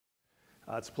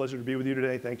It's a pleasure to be with you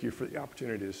today. Thank you for the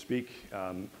opportunity to speak.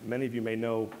 Many of you may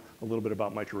know a little bit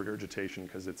about mitral regurgitation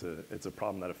because it's a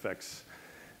problem that affects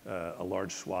a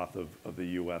large swath of the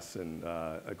US and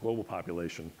a global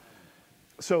population.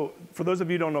 So for those of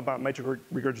you who don't know about mitral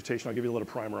regurgitation, I'll give you a little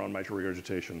primer on mitral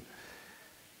regurgitation.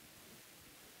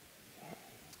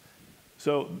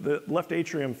 So the left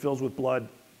atrium fills with blood,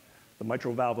 the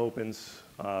mitral valve opens,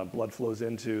 blood flows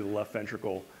into the left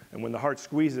ventricle, and when the heart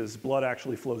squeezes, blood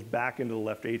actually flows back into the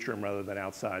left atrium rather than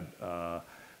outside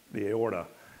the aorta.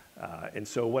 And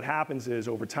so what happens is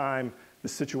over time, the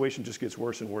situation just gets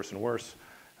worse and worse and worse,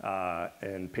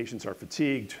 and patients are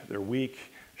fatigued, they're weak,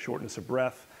 shortness of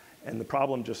breath, and the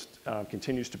problem just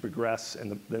continues to progress,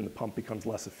 and then the pump becomes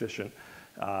less efficient,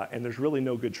 and there's really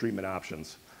no good treatment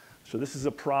options. So this is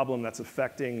a problem that's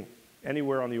affecting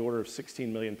anywhere on the order of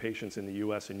 16 million patients in the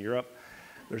US and Europe.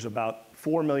 There's about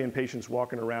 4 million patients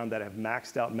walking around that have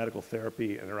maxed out medical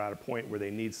therapy and are at a point where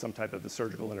they need some type of a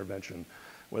surgical intervention,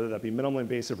 whether that be minimally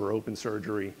invasive or open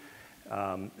surgery.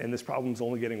 And this problem is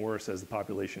only getting worse as the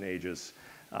population ages.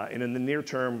 And in the near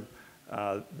term,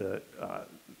 the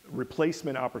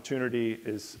replacement opportunity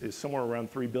is somewhere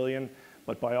around $3 billion,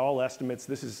 but by all estimates,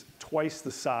 this is twice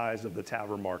the size of the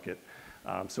TAVR market.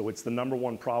 So it's the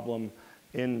 #1 problem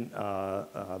in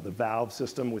the valve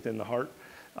system within the heart,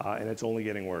 and it's only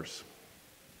getting worse.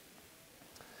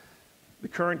 The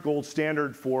current gold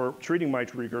standard for treating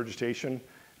mitral regurgitation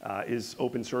is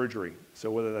open surgery.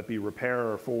 So whether that be repair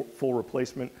or full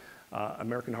replacement,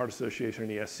 American Heart Association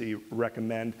and the ESC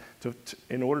recommend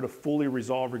in order to fully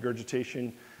resolve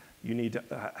regurgitation, you need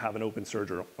to have an open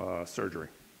surgery.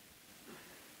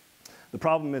 The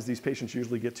problem is these patients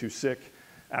usually get too sick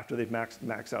after they've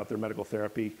maxed out their medical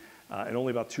therapy, and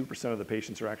only about 2% of the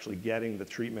patients are actually getting the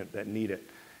treatment that need it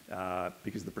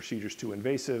because the procedure is too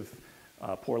invasive,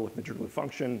 poor left ventricular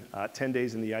function, 10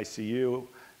 days in the ICU.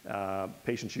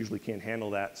 Patients usually can't handle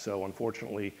that, so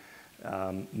unfortunately,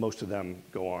 most of them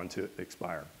go on to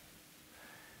expire.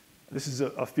 This is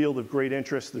a field of great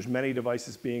interest. There's many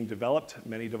devices being developed.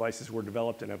 Many devices were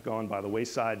developed and have gone by the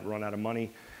wayside, run out of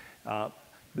money.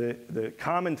 The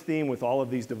common theme with all of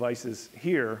these devices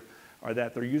here are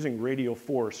that they're using radial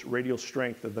force, radial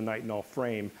strength of the nitinol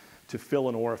frame to fill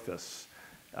an orifice.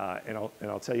 And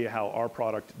I'll tell you how our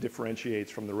product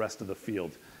differentiates from the rest of the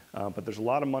field. But there's a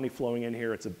lot of money flowing in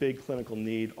here. It's a big clinical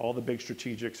need. All the big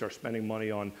strategics are spending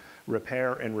money on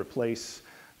repair and replace,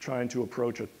 trying to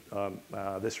approach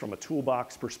this from a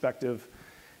toolbox perspective.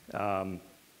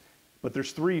 But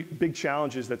there's 3 big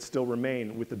challenges that still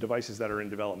remain with the devices that are in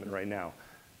development right now.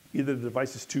 Either the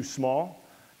device is too small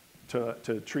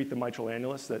to treat the mitral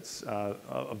annulus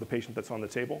of the patient that's on the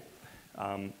table.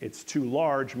 It's too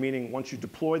large, meaning once you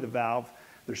deploy the valve,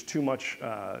 there's too much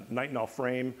nitinol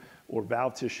frame or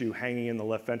valve tissue hanging in the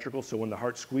left ventricle, so when the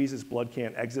heart squeezes, blood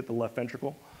can't exit the left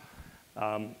ventricle.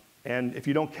 And if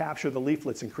you don't capture the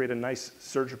leaflets and create a nice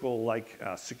surgical-like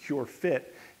secure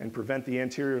fit and prevent the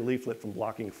anterior leaflet from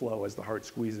blocking flow as the heart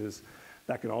squeezes,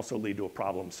 that can also lead to a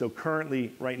problem. So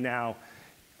currently, right now,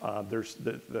 there's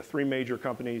the 3 major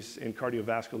companies in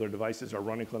cardiovascular devices are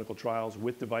running clinical trials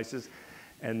with devices,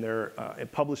 and their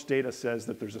published data says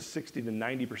that there's a 60 to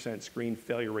 90% screen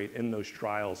failure rate in those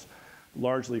trials,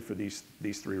 largely for these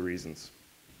 3 reasons.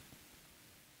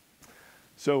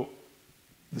 So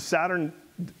the Saturn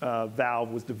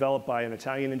valve was developed by an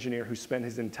Italian engineer who spent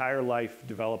his entire life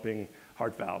developing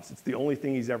heart valves. It's the only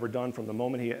thing he's ever done from the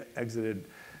moment he exited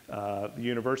the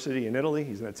university in Italy.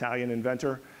 He's an Italian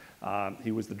inventor.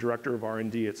 He was the director of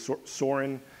R&D at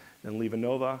Sorin and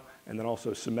LivaNova, and then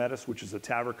also Symetis, which is a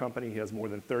TAVR company. He has more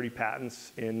than 30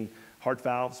 patents in heart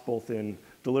valves, both in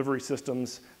delivery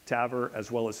systems, TAVR,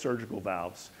 as well as surgical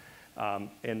valves.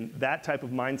 And that type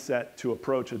of mindset to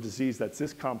approach a disease that's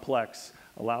this complex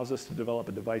allows us to develop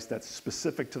a device that's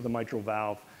specific to the mitral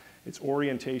valve, its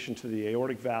orientation to the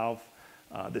aortic valve,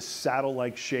 this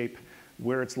saddle-like shape,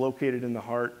 where it's located in the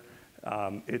heart.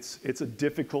 It's a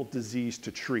difficult disease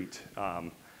to treat,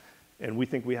 and we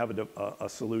think we have a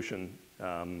solution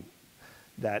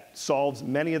that solves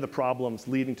many of the problems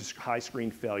leading to high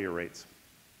screen failure rates.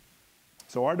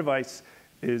 So our device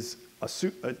is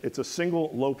it's a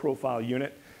single low-profile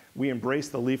unit. We embrace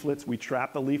the leaflets. We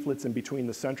trap the leaflets in between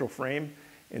the central frame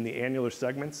and the annular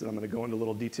segments, and I'm going to go into a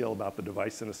little detail about the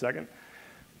device in a second.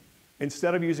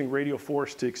 Instead of using radial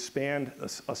force to expand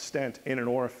a stent in an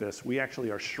orifice, we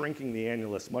actually are shrinking the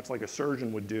annulus, much like a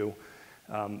surgeon would do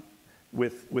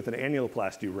with an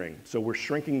annuloplasty ring. So we're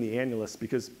shrinking the annulus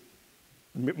because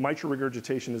mitral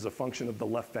regurgitation is a function of the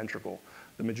left ventricle.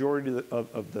 The majority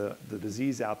of the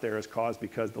disease out there is caused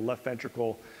because the left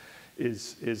ventricle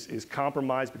is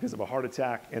compromised because of a heart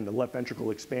attack, and the left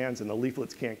ventricle expands and the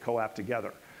leaflets can't coapt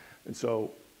together. And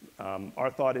so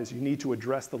our thought is you need to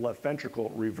address the left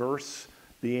ventricle, reverse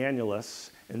the annulus,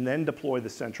 and then deploy the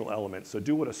central element. So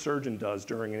do what a surgeon does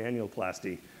during an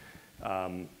annuloplasty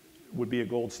would be a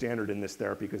gold standard in this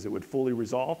therapy because it would fully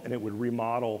resolve and it would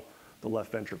remodel the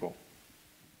left ventricle.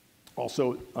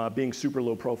 Also, being super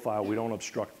low profile, we don't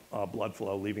obstruct blood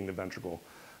flow leaving the ventricle.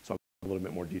 So I'll go a little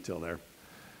bit more detail there.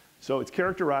 So it's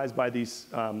characterized by these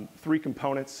three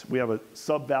components. We have a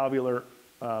subvalvular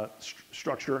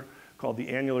structure called the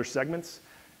annular segments,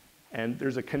 and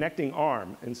there's a connecting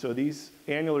arm. And so these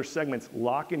annular segments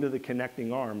lock into the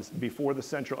connecting arms before the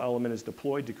central element is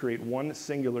deployed to create one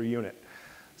singular unit.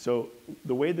 So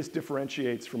the way this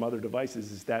differentiates from other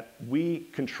devices is that we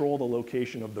control the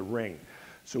location of the ring.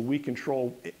 So we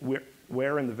control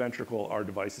where in the ventricle our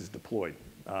device is deployed.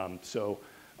 So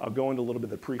I'll go into a little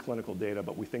bit of the preclinical data,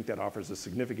 but we think that offers a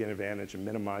significant advantage and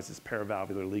minimizes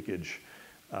paravalvular leakage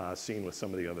seen with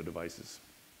some of the other devices.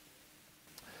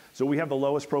 So we have the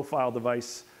lowest profile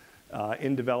device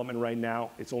in development right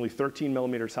now. It's only 13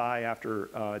 millimeters high after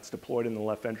it's deployed in the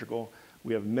left ventricle.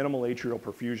 We have minimal atrial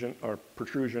perfusion or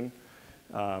protrusion,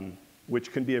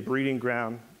 which can be a breeding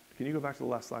ground. Can you go back to the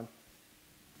last slide?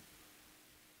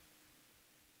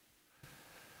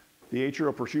 The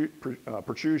atrial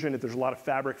protrusion, if there's a lot of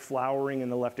fabric flowering in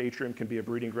the left atrium, can be a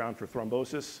breeding ground for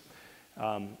thrombosis.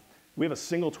 We have a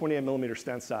single 28 millimeter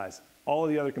stent size. All of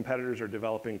the other competitors are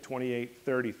developing 28,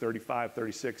 30, 35,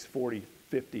 36, 40,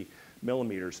 50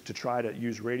 millimeters to try to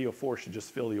use radial force to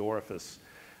just fill the orifice,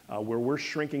 where we're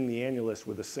shrinking the annulus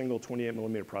with a single 28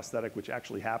 millimeter prosthetic, which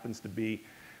actually happens to be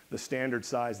the standard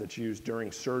size that's used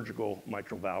during surgical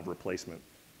mitral valve replacement.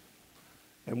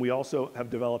 And we also have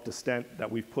developed a stent that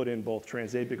we've put in both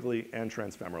transapically and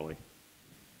transfemorally.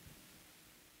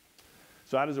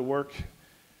 So how does it work?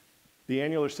 The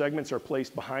annular segments are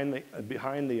placed behind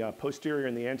the posterior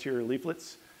and the anterior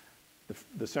leaflets.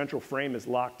 The central frame is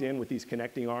locked in with these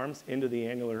connecting arms into the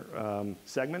annular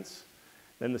segments.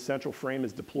 Then the central frame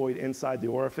is deployed inside the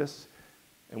orifice,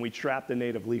 and we trap the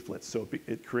native leaflets. So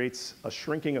it creates a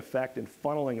shrinking effect and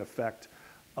funneling effect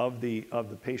of the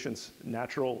patient's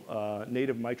natural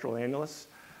native mitral annulus,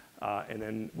 and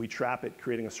then we trap it,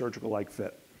 creating a surgical-like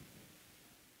fit.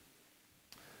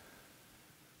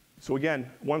 So again,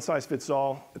 one size fits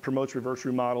all. It promotes reverse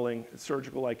remodeling,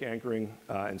 surgical-like anchoring,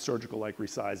 and surgical-like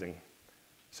resizing.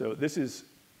 So this is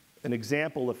an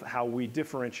example of how we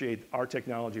differentiate our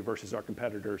technology versus our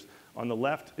competitors. On the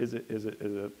left is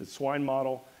a swine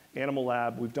model, animal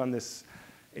lab. We've done this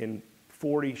in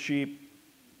 40 sheep,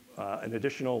 an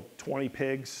additional 20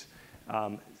 pigs,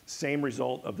 same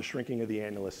result of the shrinking of the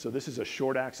annulus. So this is a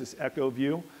short axis echo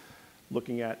view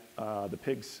looking at the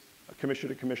pig's commissured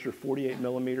to commissured 48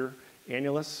 millimeter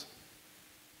annulus.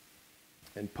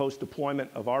 And post deployment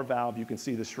of our valve, you can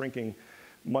see the shrinking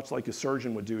much like a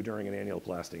surgeon would do during an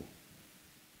annuloplasty.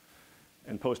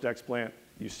 And post explant,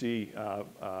 you see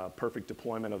perfect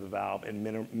deployment of the valve and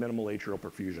minimal atrial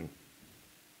perfusion.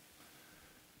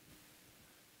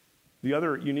 The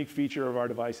other unique feature of our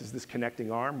device is this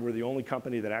connecting arm. We're the only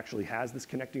company that actually has this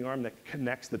connecting arm that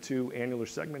connects the two annular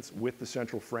segments with the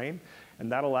central frame,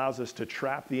 and that allows us to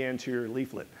trap the anterior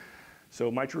leaflet. So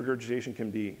mitral regurgitation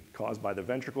can be caused by the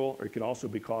ventricle, or it can also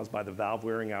be caused by the valve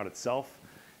wearing out itself.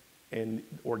 And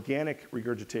organic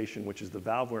regurgitation, which is the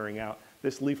valve wearing out,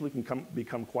 this leaflet can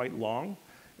become quite long,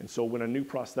 and so when a new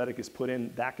prosthetic is put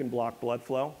in, that can block blood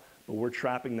flow, but we're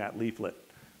trapping that leaflet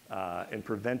and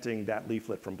preventing that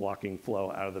leaflet from blocking flow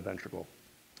out of the ventricle.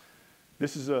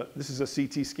 This is a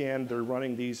CT scan. They're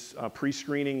running these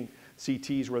pre-screening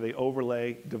CTs where they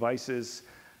overlay devices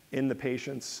in the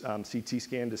patient's CT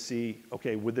scan to see,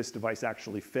 okay, would this device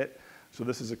actually fit? So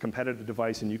this is a competitive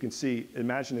device, and you can see,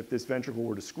 imagine if this ventricle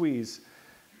were to squeeze,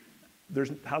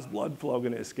 how's blood flow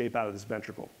going to escape out of this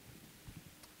ventricle?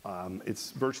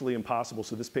 It's virtually impossible,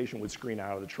 so this patient would screen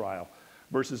out of the trial.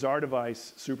 Versus our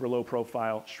device, super low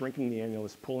profile, shrinking the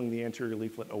annulus, pulling the anterior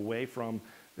leaflet away from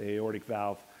the aortic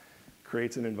valve,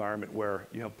 creates an environment where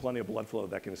you have plenty of blood flow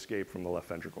that can escape from the left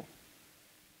ventricle.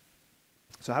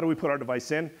 So how do we put our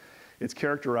device in? It's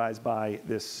characterized by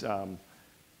this,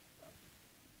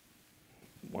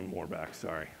 one more back,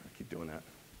 sorry, I keep doing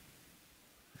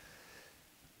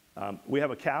that. We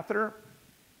have a catheter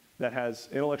that has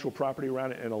intellectual property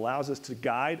around it and allows us to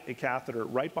guide a catheter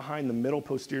right behind the middle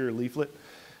posterior leaflet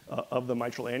of the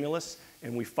mitral annulus,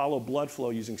 and we follow blood flow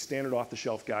using standard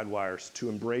off-the-shelf guide wires to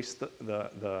embrace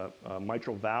the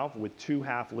mitral valve with 2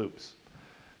 half loops.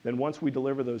 Then once we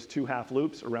deliver those 2 half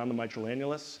loops around the mitral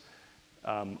annulus,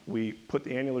 We put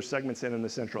the annular segments in the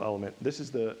central element. This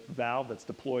is the valve that's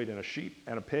deployed in a sheep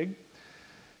and a pig.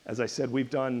 As I said,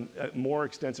 we've done more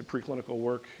extensive preclinical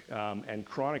work and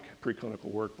chronic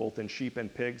preclinical work, both in sheep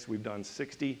and pigs. We've done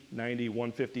 60, 90,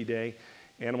 150-day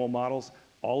animal models.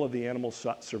 All of the animals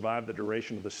survived the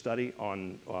duration of the study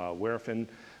on Warfarin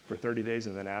for 30 days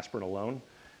and then aspirin alone.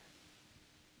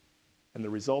 And the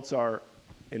results are,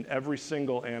 in every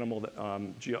single animal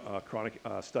that, chronic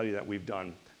study that we've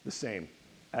done, the same.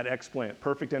 At explant,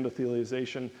 perfect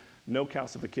endothelialization, no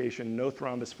calcification, no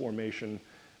thrombus formation,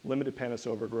 limited pannus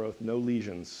overgrowth, no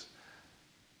lesions.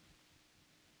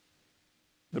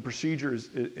 The procedure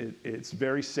it's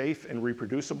very safe and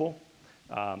reproducible,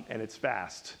 and it's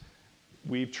fast.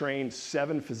 We've trained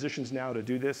 7 physicians now to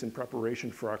do this in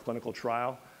preparation for our clinical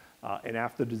trial. And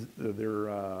after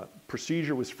their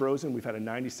procedure was frozen, we've had a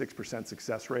 96%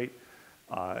 success rate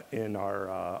in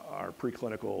our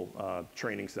preclinical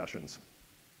training sessions.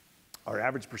 Our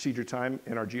average procedure time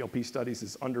in our GLP studies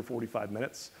is under 45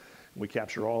 minutes. We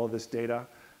capture all of this data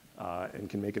and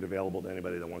can make it available to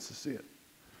anybody that wants to see it.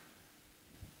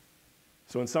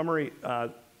 So in summary,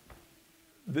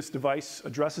 this device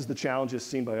addresses the challenges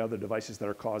seen by other devices that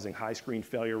are causing high screen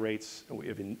failure rates. We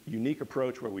have a unique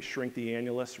approach where we shrink the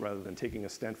annulus rather than taking a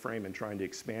stent frame and trying to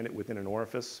expand it within an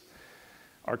orifice.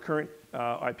 Our current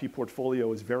IP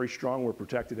portfolio is very strong. We're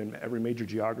protected in every major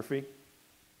geography.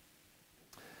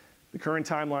 The current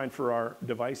timeline for our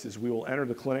device is we will enter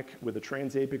the clinic with a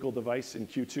transapical device in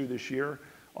Q2 this year.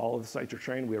 All of the sites are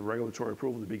trained. We have regulatory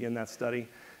approval to begin that study.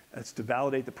 It's to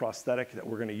validate the prosthetic that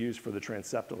we're going to use for the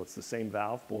transeptal. It's the same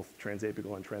valve, both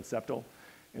transapical and transeptal.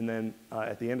 And then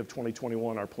at the end of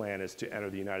 2021, our plan is to enter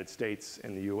the United States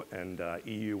and the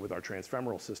EU with our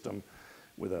transfemoral system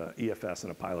with an EFS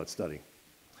and a pilot study.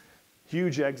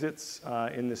 Huge exits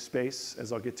in this space,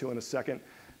 as I'll get to in a second.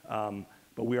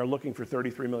 But we are looking for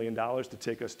 $33 million to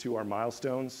take us to our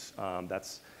milestones.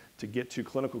 That's to get to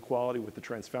clinical quality with the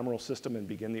transfemoral system and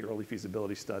begin the early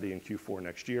feasibility study in Q4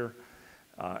 next year.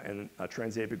 And a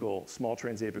small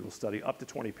transapical study up to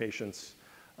 20 patients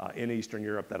in Eastern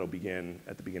Europe that'll begin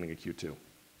at the beginning of Q2.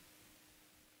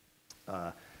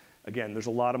 Again, there's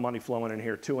a lot of money flowing in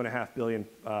here, $2.5 billion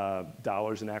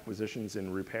in acquisitions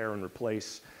in repair and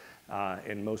replace.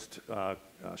 And most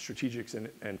strategics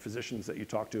and physicians that you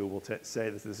talk to will say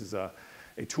that this is a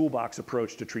toolbox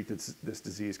approach to treat this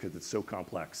disease because it's so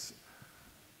complex.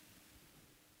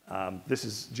 This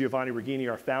is Giovanni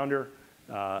Reghini, our founder,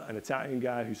 an Italian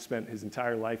guy who spent his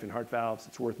entire life in heart valves.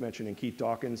 It's worth mentioning Keith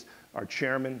Dawkins, our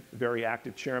chairman, very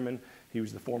active chairman. He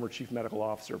was the former chief medical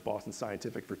officer at Boston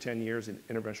Scientific for 10 years, an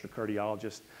interventional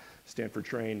cardiologist, Stanford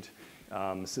trained,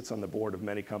 sits on the board of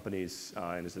many companies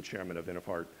and is the chairman of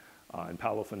InnovHeart. And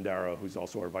Paolo Fondaro, who's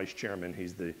also our vice chairman,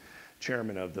 he's the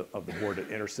chairman of the board at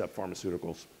Intercept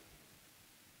Pharmaceuticals.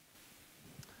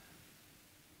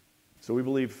 So we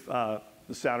believe the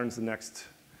Saturn's the next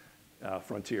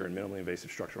frontier in minimally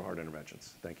invasive structural heart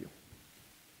interventions. Thank you.